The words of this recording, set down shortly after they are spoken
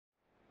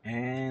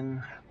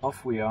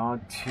off we are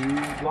to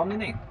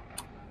London.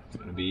 It's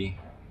gonna be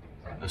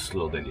a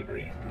slow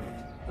delivery.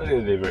 A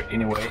delivery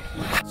anyway.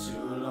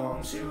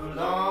 Too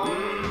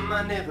long,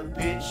 I never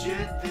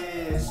pictured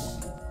this.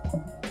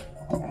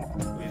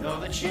 With all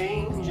the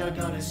change, I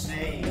gotta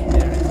say,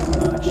 there isn't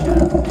much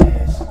of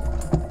this.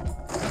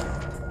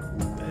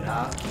 But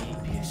I'll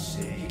keep you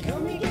safe.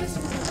 Come and guess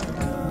what I'm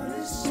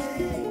gonna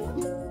say.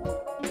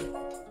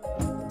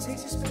 It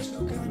takes a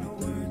special kind of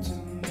word to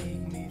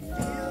make me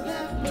feel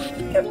that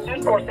way.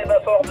 Capsule pour le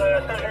sémaphore de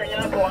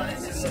Saint-Julien pour un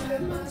essai.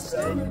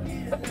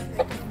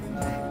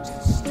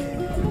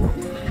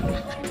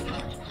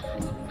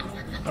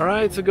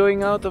 Alright, so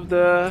going out of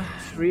the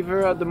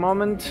river at the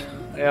moment.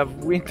 I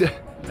have wind,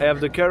 I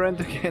have the current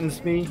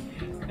against me,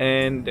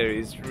 and there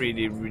is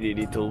really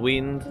little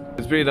wind.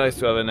 It's pretty nice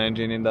to have an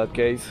engine in that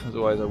case,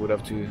 otherwise I would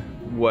have to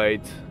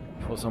wait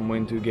for some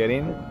wind to get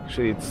in.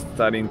 Actually, it's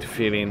starting to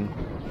fill in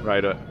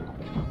right at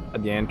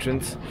the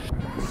entrance.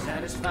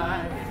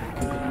 Satisfied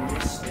with a good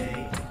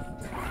mistake.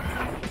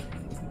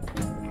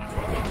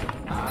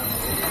 I'm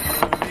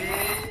over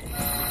it.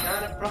 The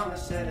kind of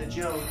promise that a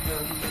joker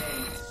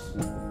makes.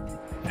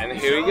 And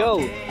here we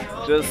go,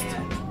 just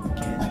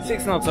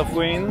 6 knots of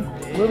wind,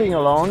 moving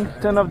along,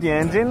 turn off the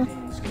engine.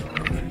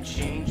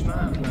 Change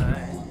my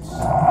mind.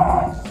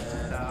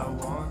 That I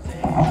want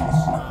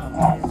things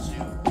not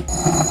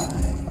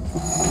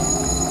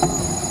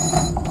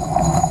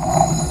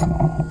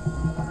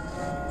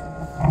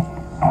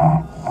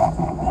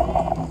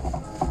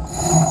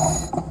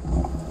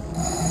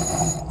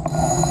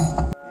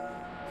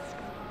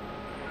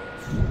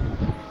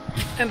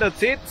And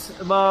that's it,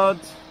 about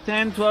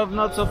 10-12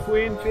 knots of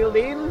wind filled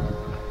in.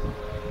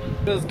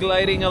 Just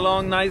gliding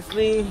along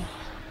nicely.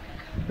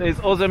 There's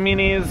other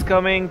minis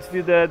coming to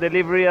do the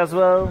delivery as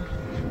well.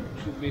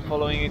 Should be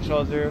following each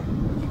other.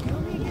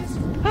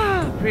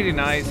 Pretty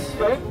nice.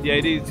 The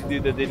idea is to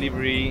do the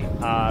delivery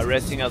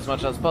resting as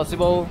much as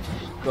possible,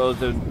 because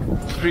the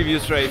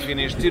previous race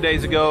finished 2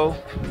 days ago.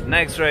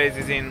 Next race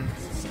is in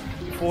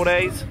 4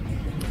 days.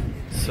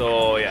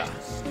 So yeah,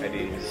 it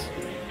is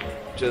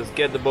just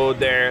get the boat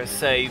there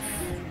safe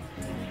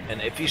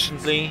and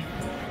efficiently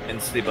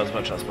and sleep as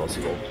much as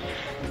possible.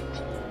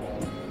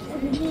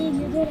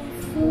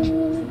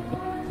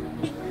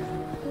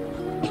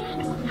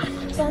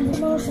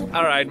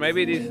 Alright,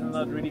 maybe this is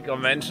not really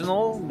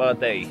conventional, but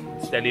hey,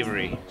 it's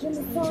delivery.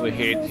 We're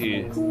here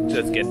to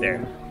just get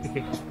there.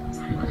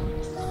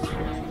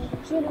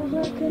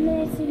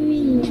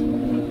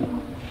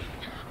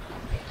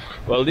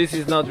 Well, this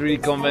is not really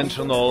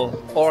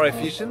conventional or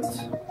efficient,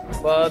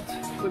 but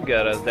we'll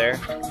get us there.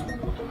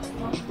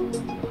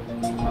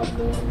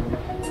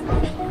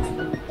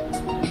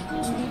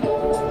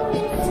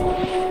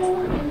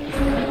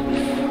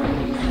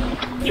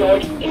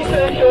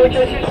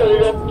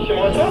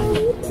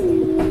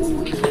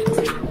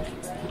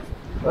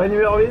 Ouais,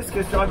 numéro 10, qu'est-ce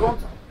que tu racontes?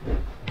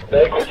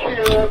 Bah écoute, je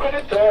suis à côté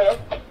de toi,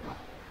 hein.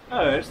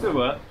 Ah ouais, je te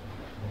vois.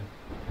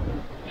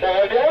 Ça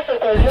va bien, ça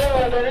passe bien dans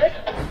la planète?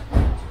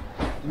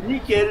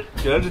 Nickel.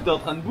 Tu vois, j'étais en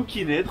train de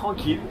bouquiner,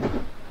 tranquille.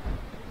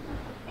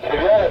 C'est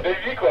bien, la belle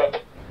vie quoi.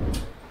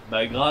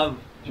 Bah grave.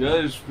 Tu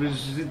vois,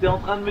 j'étais en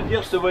train de me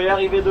dire, je te voyais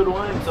arriver de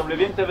loin, il me semblait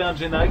bien que t'avais un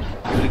Genac.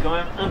 J'ai quand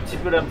même un petit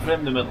peu la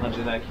flemme de mettre un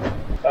Genac.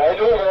 Ah,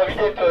 nous on a envie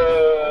d'être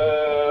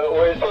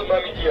au SO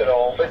demain midi,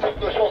 alors on fait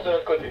toutes nos chances de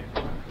notre côté.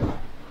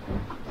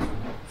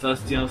 Ça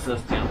se tient, ça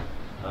se tient.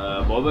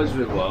 Bon bah je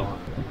vais voir.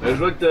 Je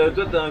vois que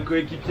toi t'as un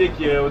coéquipier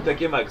qui est au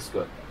taquet max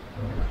quoi.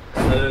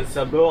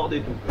 Ça borde et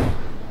tout.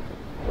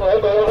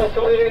 Ouais bah on va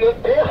surveiller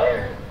notre bière.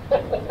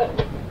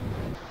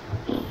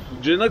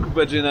 Genac ou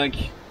pas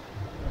Genac?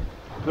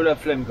 Un peu la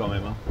flemme quand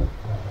même. Hein.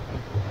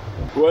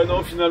 Ouais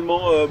non finalement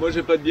moi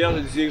j'ai pas de bière,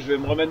 j'ai décidé que je vais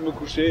me remettre me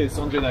coucher et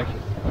sans Genac.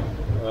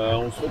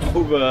 On se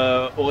retrouve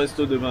au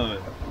resto demain, ouais.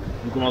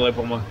 Vous commanderez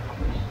pour moi.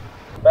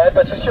 Ouais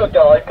pas de soucis, on te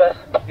gardera une place.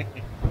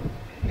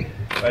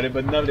 Allez,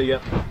 bonne nave les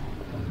gars.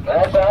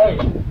 Ouais pareil.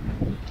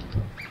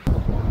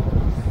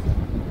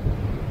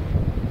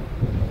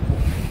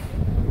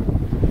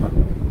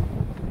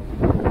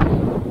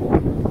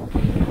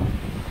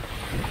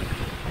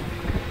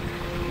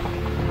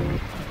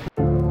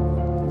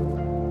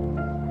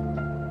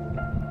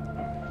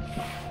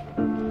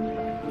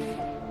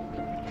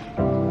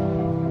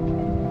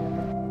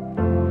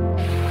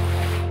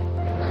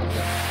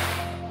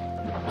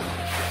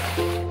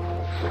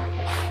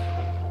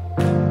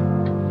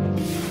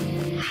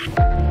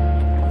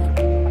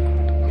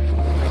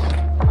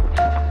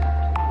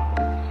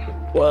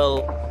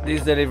 Well,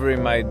 this delivery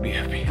might be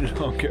a bit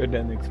longer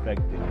than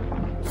expected.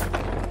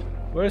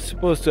 We're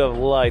supposed to have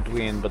light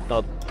wind, but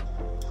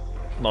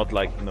not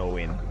like no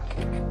wind.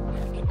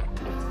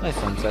 Nice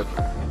sunset.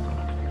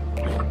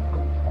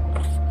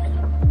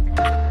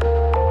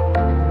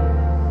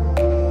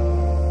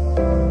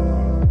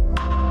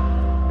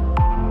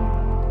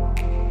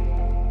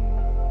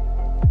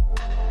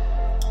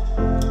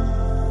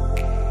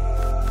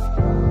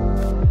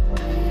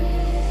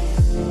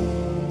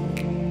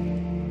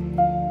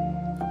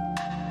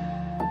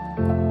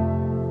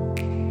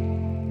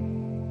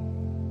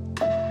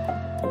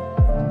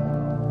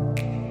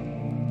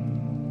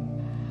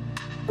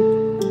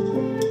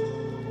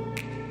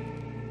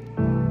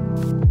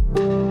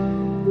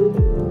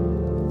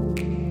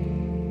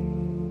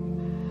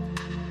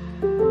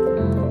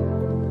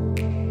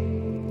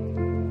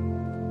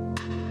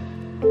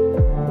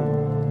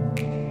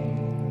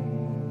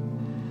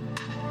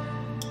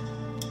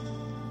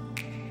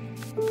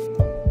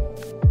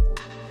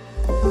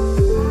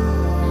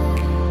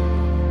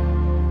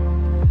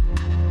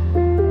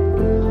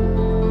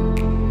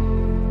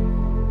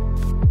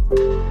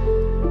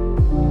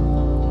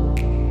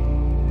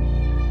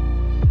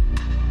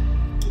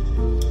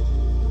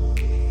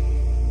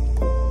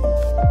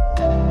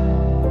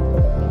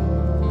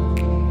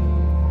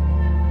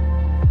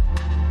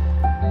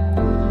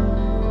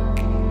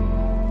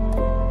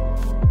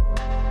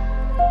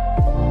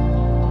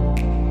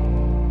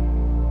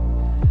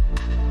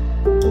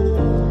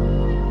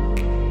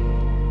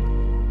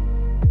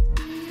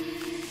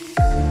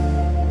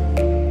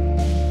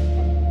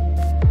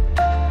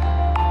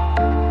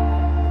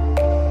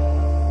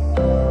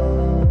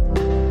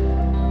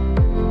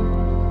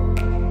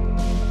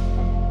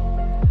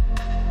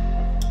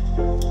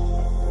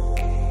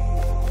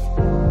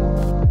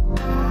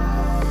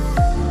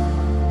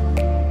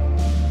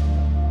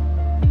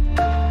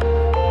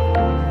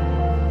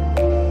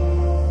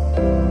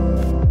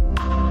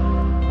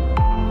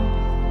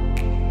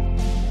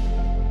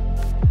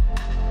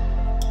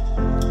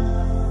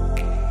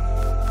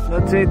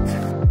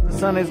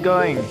 sun is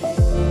going.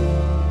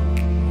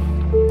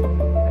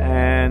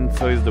 And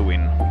so is the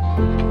wind.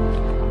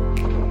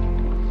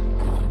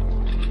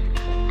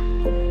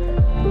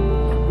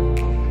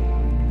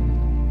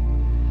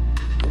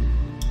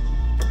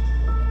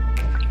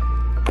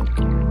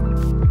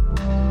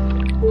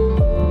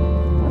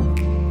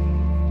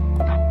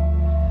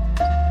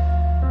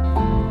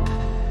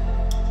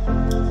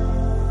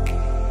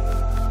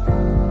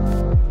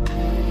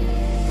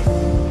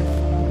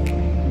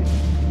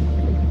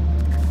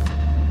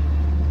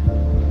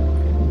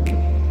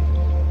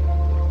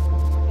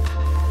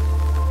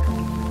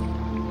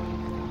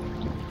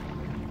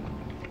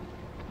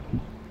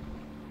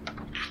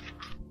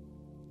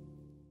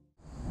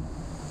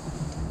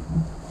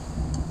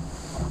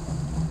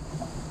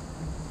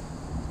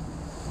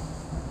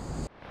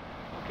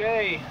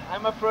 Okay,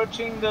 I'm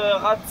approaching the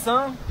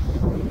Ratsin.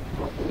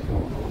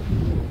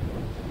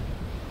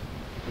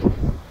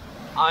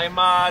 I'm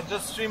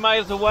just 3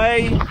 miles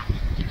away,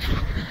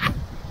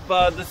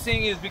 but the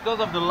thing is, because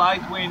of the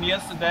light wind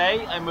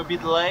yesterday, I'm a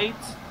bit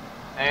late,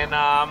 and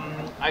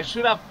I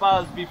should have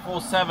passed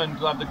before 7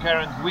 to have the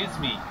current with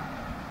me,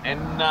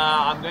 and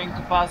I'm going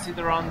to pass it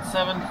around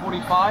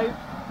 7:45,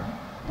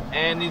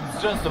 and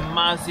it's just a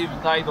massive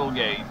tidal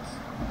gate.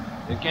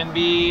 It can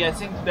be, I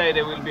think today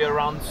there will be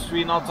around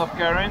 3 knots of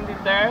current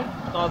in there,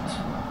 not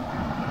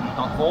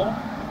 4.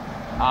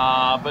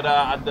 But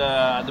at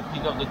the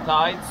peak of the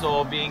tide,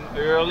 so being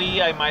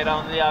early, I might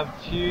only have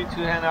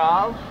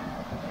 2.5.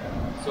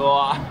 So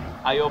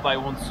I hope I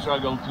won't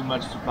struggle too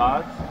much to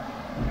pass.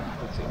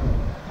 Let's see.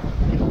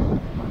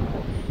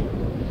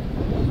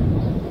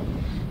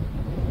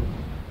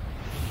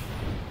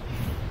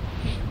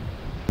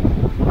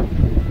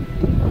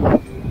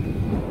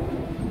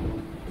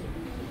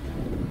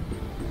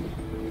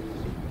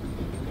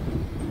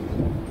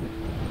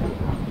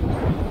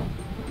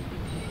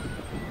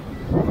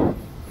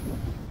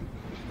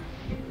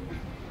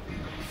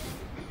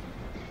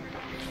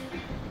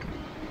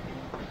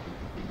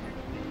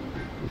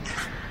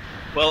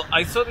 Well,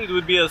 I thought it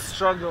would be a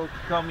struggle to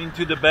come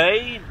into the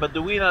bay, but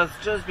the wind has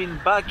just been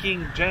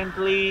backing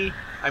gently.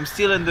 I'm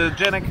still in the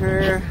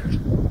Jenneker.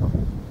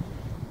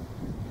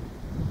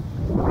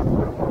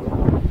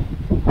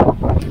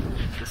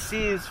 The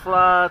sea is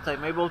flat,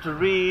 I'm able to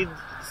read,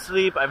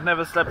 sleep. I've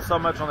never slept so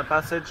much on the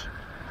passage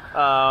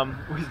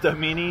with the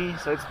Mini,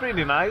 so it's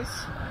pretty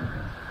nice.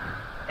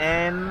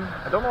 And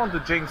I don't want to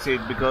jinx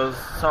it because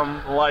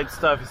some light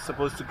stuff is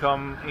supposed to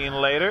come in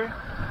later.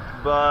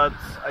 But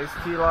I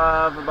still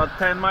have about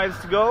 10 miles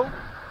to go,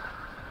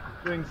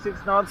 doing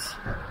 6 knots,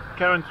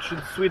 current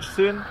should switch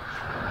soon.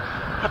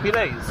 Happy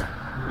days!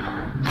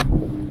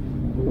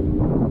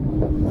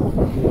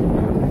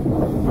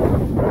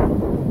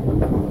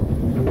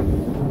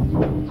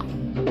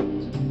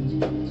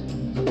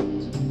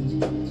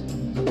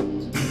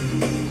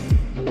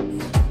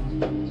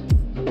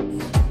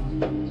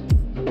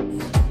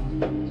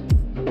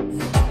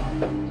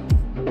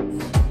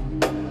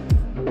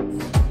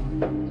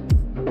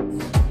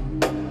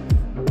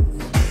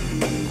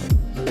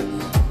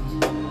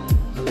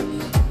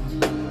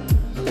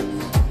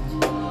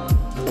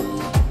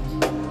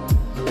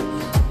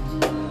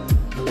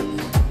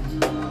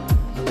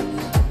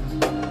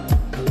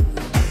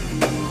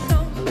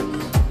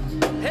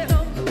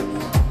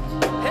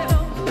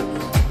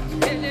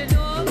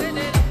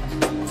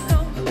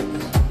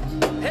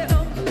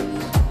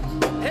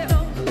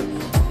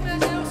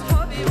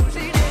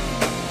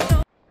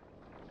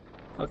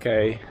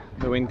 Okay,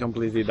 the wind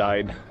completely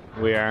died.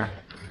 We are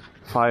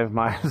 5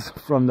 miles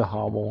from the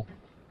harbour.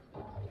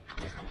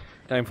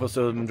 Time for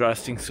some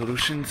drastic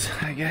solutions,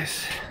 I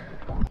guess.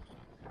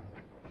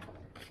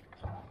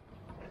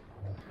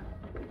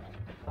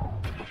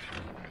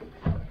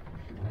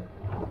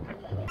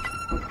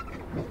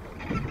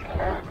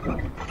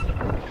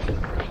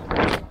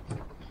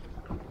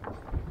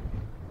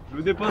 Je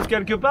vous dépose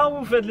quelque part ou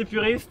vous faites les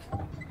puristes?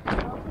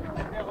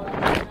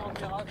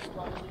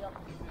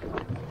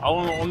 Ah,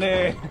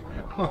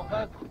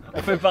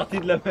 on fait partie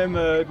de la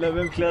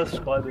même classe, je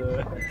crois,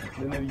 de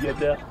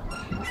navigateurs.